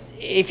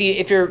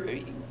if you're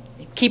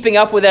keeping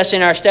up with us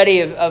in our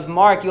study of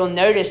Mark, you'll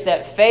notice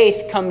that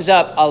faith comes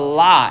up a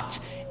lot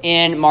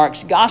in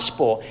Mark's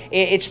gospel.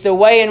 It's the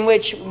way in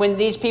which when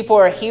these people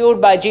are healed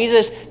by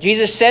Jesus,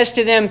 Jesus says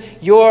to them,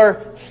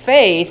 your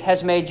faith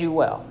has made you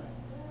well.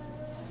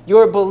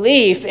 Your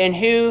belief in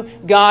who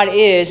God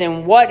is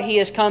and what He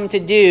has come to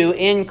do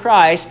in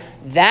Christ,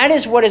 that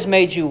is what has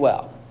made you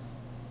well.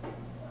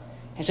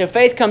 And so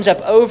faith comes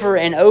up over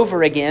and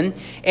over again.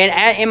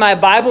 And in my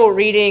Bible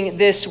reading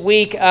this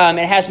week, it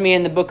has me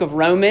in the book of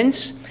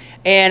Romans.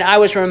 And I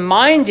was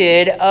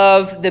reminded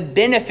of the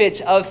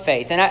benefits of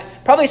faith. And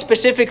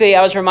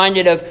I was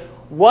reminded of,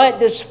 what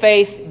does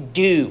faith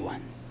do?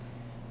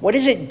 What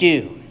does it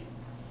do?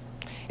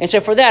 And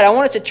so for that, I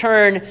wanted to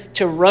turn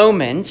to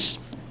Romans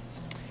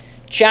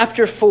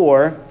chapter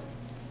 4,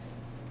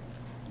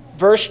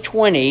 verse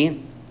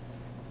 20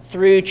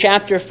 through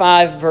chapter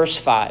 5, verse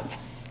 5.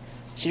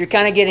 So you're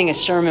kind of getting a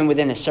sermon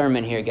within a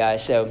sermon here,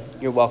 guys, so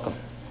you're welcome.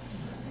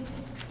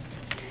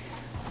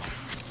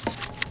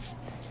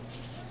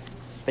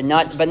 But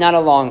not a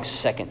long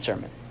second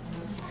sermon.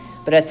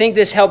 But I think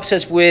this helps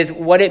us with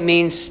what it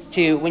means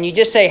to, when you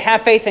just say,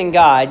 have faith in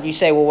God, you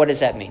say, well, what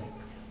does that mean?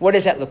 What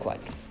does that look like?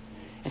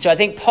 And so I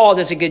think Paul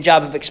does a good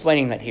job of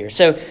explaining that here.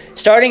 So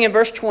starting in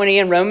verse 20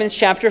 in Romans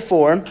chapter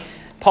 4,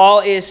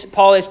 Paul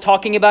is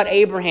talking about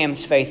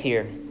Abraham's faith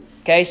here.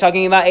 Okay, he's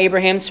talking about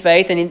Abraham's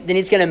faith, and then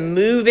he's going to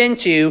move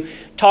into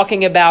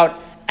talking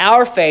about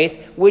our faith,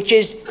 which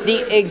is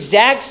the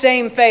exact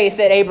same faith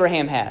that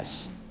Abraham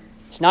has.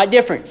 It's not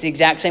different. It's the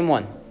exact same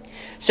one.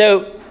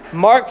 So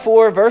Mark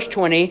 4, verse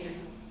 20,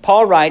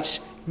 Paul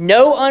writes,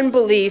 no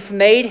unbelief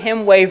made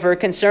him waver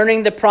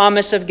concerning the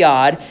promise of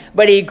God,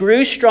 but he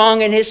grew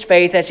strong in his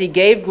faith as he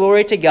gave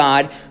glory to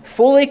God,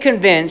 fully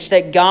convinced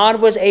that God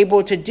was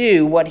able to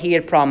do what he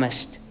had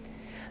promised.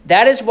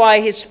 That is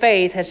why his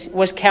faith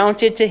was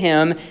counted to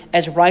him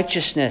as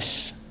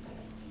righteousness.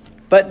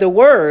 But the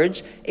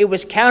words, it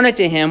was counted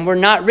to him, were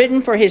not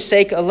written for his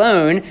sake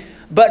alone,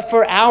 but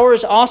for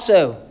ours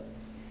also.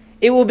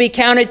 It will be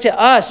counted to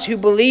us who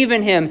believe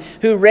in him,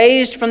 who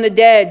raised from the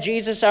dead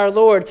Jesus our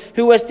Lord,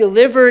 who was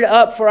delivered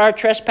up for our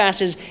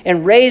trespasses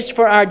and raised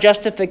for our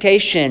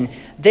justification.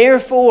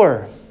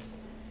 Therefore,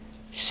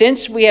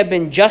 since we have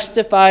been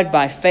justified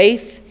by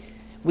faith,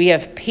 we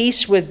have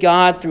peace with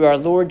God through our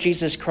Lord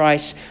Jesus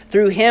Christ.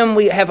 Through him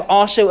we have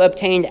also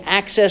obtained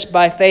access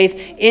by faith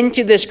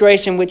into this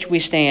grace in which we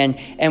stand,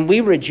 and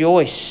we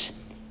rejoice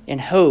in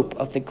hope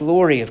of the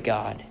glory of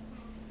God.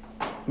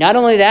 Not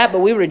only that,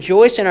 but we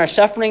rejoice in our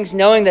sufferings,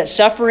 knowing that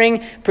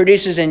suffering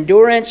produces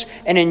endurance,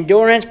 and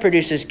endurance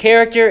produces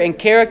character, and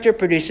character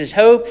produces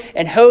hope,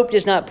 and hope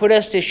does not put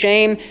us to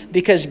shame,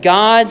 because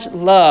God's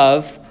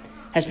love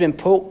has been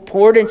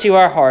poured into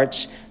our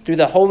hearts through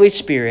the Holy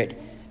Spirit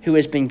who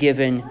has been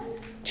given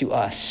to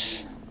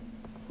us.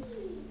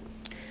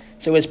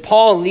 So as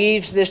Paul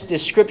leaves this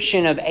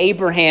description of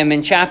Abraham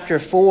in chapter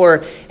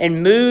 4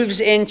 and moves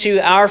into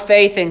our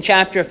faith in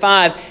chapter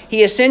 5,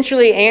 he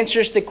essentially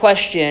answers the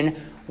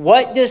question,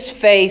 what does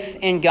faith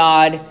in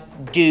God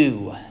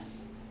do?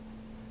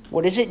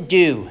 What does it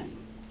do?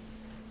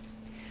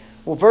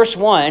 Well, verse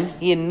 1,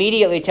 he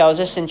immediately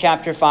tells us in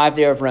chapter 5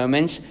 there of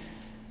Romans,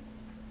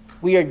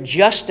 we are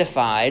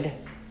justified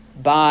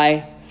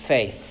by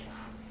faith.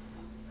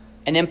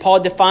 And then Paul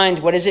defines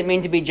what does it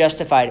mean to be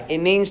justified. It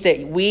means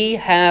that we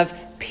have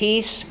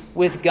peace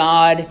with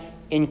God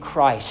in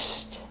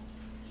Christ.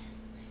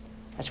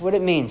 That's what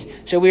it means.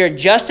 So we are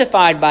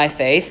justified by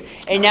faith.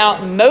 And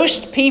now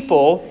most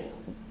people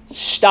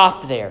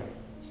stop there.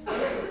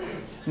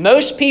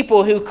 Most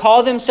people who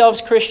call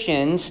themselves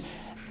Christians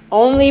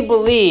only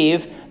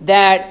believe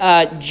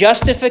that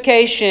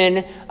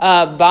justification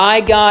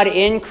by God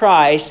in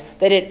Christ,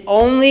 that it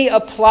only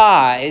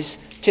applies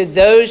to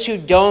those who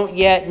don't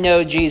yet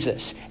know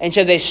Jesus. And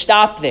so they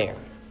stop there.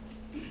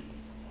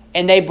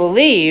 And they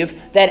believe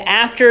that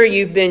after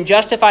you've been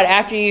justified,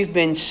 after you've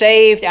been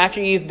saved, after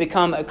you've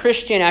become a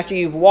Christian, after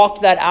you've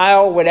walked that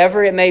aisle,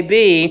 whatever it may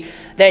be,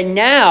 that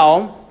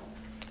now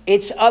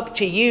it's up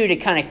to you to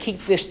kind of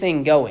keep this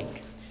thing going.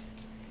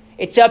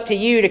 It's up to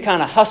you to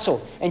kind of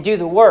hustle and do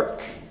the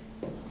work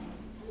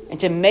and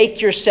to make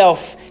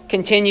yourself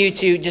continue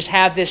to just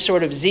have this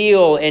sort of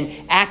zeal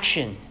and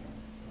action.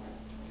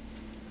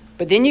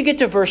 But then you get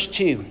to verse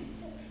 2.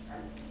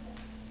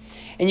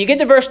 And you get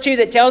to verse 2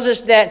 that tells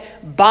us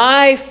that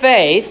by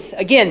faith,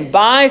 again,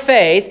 by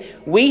faith,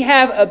 we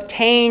have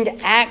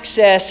obtained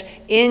access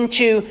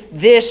into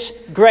this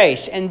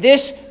grace. And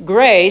this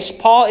grace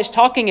Paul is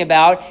talking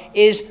about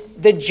is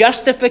the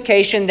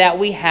justification that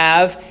we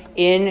have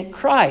in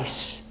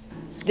Christ.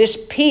 This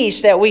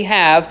peace that we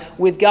have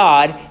with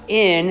God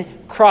in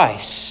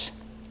Christ.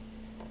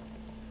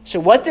 So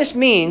what this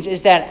means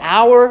is that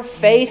our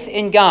faith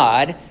in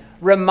God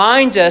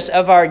reminds us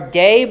of our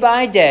day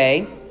by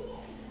day,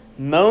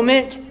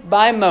 moment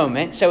by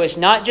moment. So it's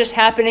not just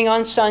happening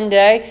on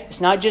Sunday.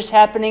 It's not just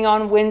happening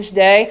on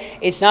Wednesday.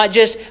 It's not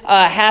just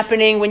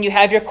happening when you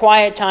have your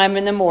quiet time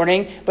in the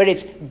morning. But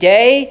it's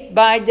day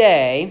by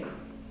day,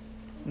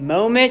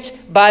 moment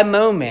by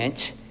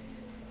moment,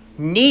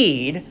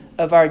 need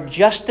of our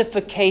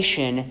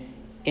justification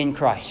in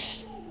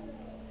Christ.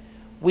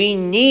 We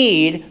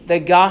need the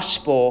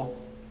gospel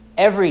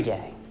every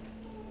day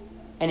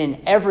and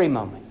in every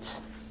moment.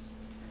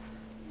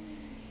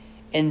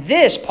 And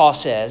this, Paul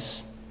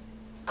says,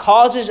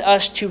 causes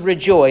us to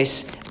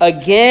rejoice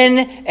again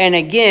and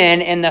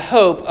again in the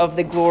hope of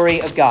the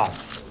glory of God.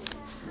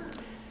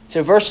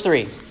 So verse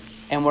 3,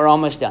 and we're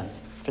almost done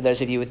for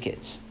those of you with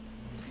kids.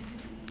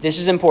 This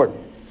is important.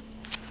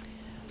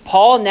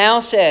 Paul now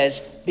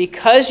says,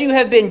 because you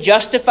have been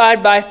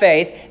justified by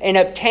faith and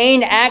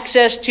obtained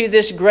access to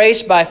this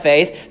grace by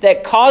faith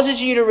that causes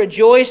you to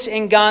rejoice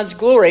in God's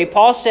glory,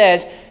 Paul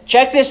says,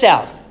 check this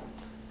out.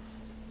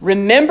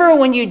 Remember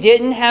when you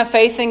didn't have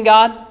faith in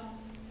God?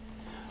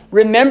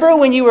 Remember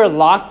when you were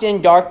locked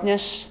in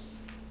darkness?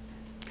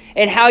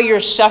 And how your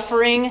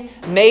suffering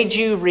made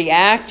you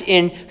react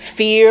in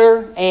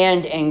fear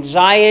and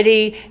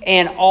anxiety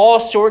and all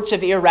sorts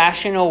of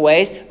irrational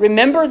ways?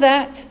 Remember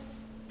that?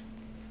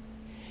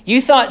 You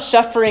thought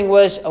suffering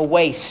was a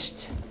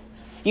waste.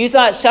 You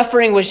thought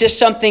suffering was just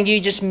something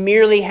you just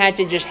merely had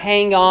to just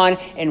hang on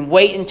and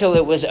wait until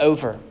it was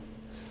over.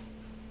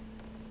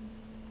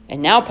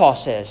 And now Paul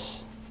says,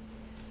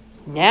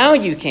 now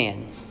you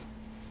can,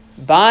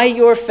 by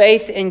your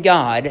faith in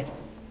God,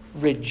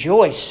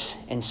 rejoice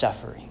in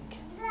suffering.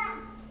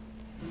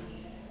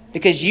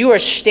 Because you are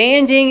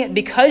standing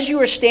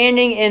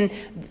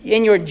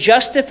in your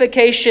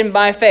justification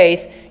by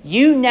faith,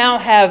 you now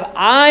have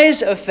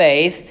eyes of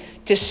faith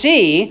to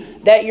see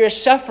that your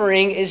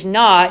suffering is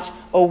not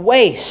a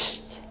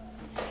waste.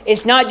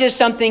 It's not just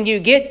something you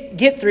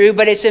get through,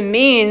 but it's a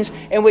means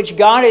in which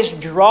God is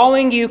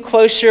drawing you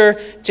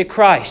closer to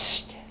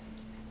Christ.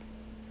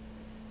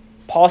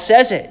 Paul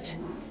says it.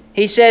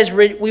 He says,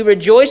 we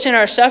rejoice in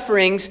our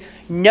sufferings,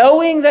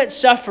 knowing that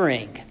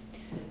suffering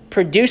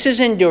produces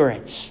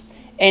endurance,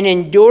 and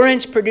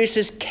endurance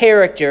produces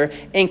character,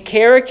 and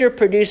character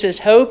produces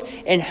hope,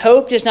 and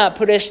hope does not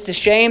put us to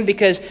shame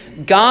because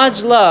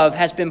God's love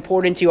has been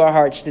poured into our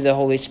hearts through the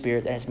Holy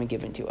Spirit that has been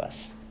given to us.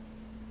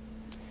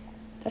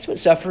 That's what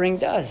suffering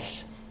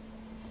does.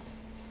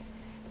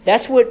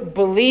 That's what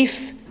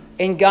belief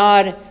in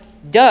God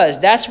does.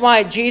 That's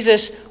why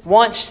Jesus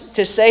wants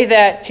to say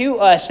that to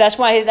us.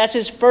 That's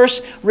his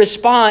first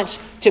response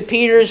to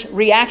Peter's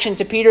reaction,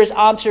 to Peter's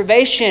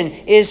observation,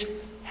 is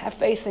have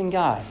faith in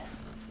God.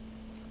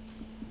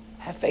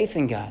 Have faith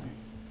in God.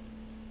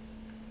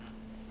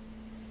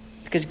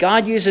 Because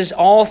God uses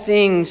all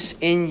things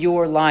in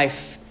your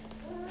life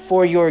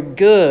for your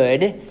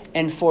good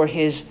and for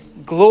his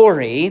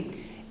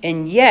glory.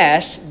 And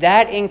yes,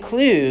 that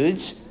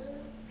includes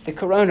the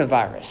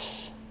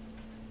coronavirus.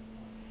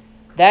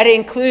 That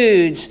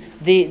includes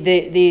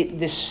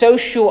the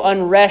social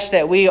unrest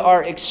that we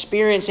are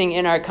experiencing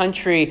in our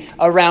country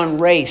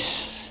around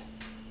race.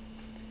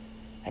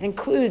 That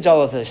includes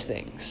all of those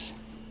things.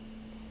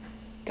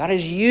 God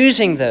is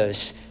using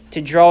those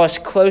to draw us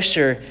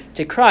closer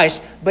to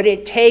Christ, but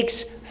it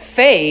takes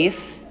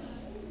faith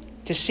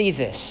to see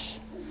this.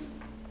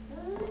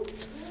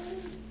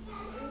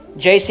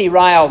 J.C.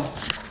 Ryle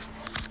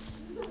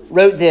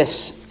wrote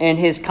this in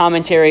his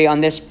commentary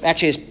on this,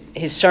 actually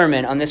his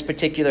sermon on this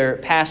particular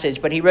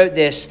passage, but he wrote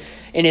this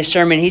in his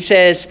sermon. He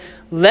says,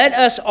 "Let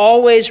us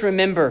always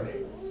remember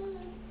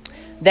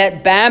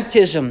that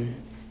baptism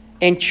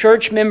and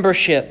church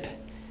membership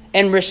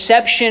and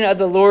reception of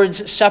the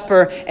Lord's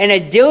Supper and a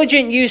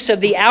diligent use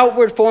of the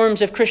outward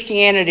forms of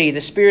Christianity,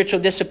 the spiritual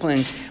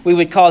disciplines, we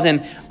would call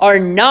them, are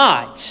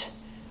not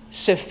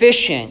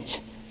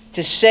sufficient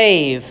to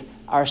save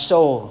our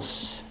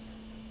souls.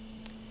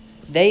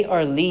 They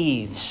are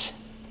leaves,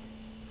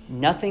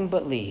 nothing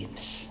but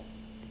leaves,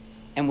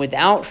 and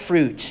without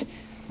fruit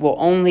will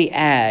only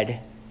add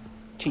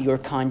to your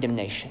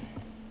condemnation.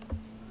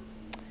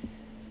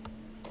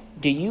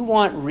 Do you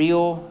want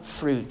real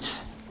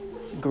fruit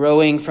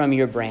growing from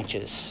your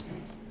branches?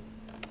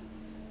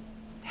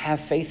 Have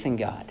faith in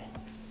God.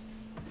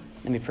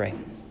 Let me pray.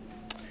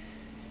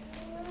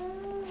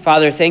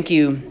 Father, thank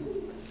you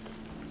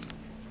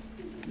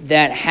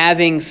that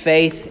having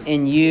faith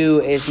in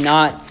you is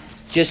not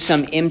just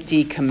some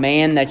empty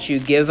command that you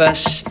give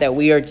us, that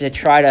we are to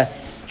try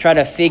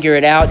to figure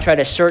it out, try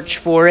to search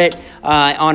for it on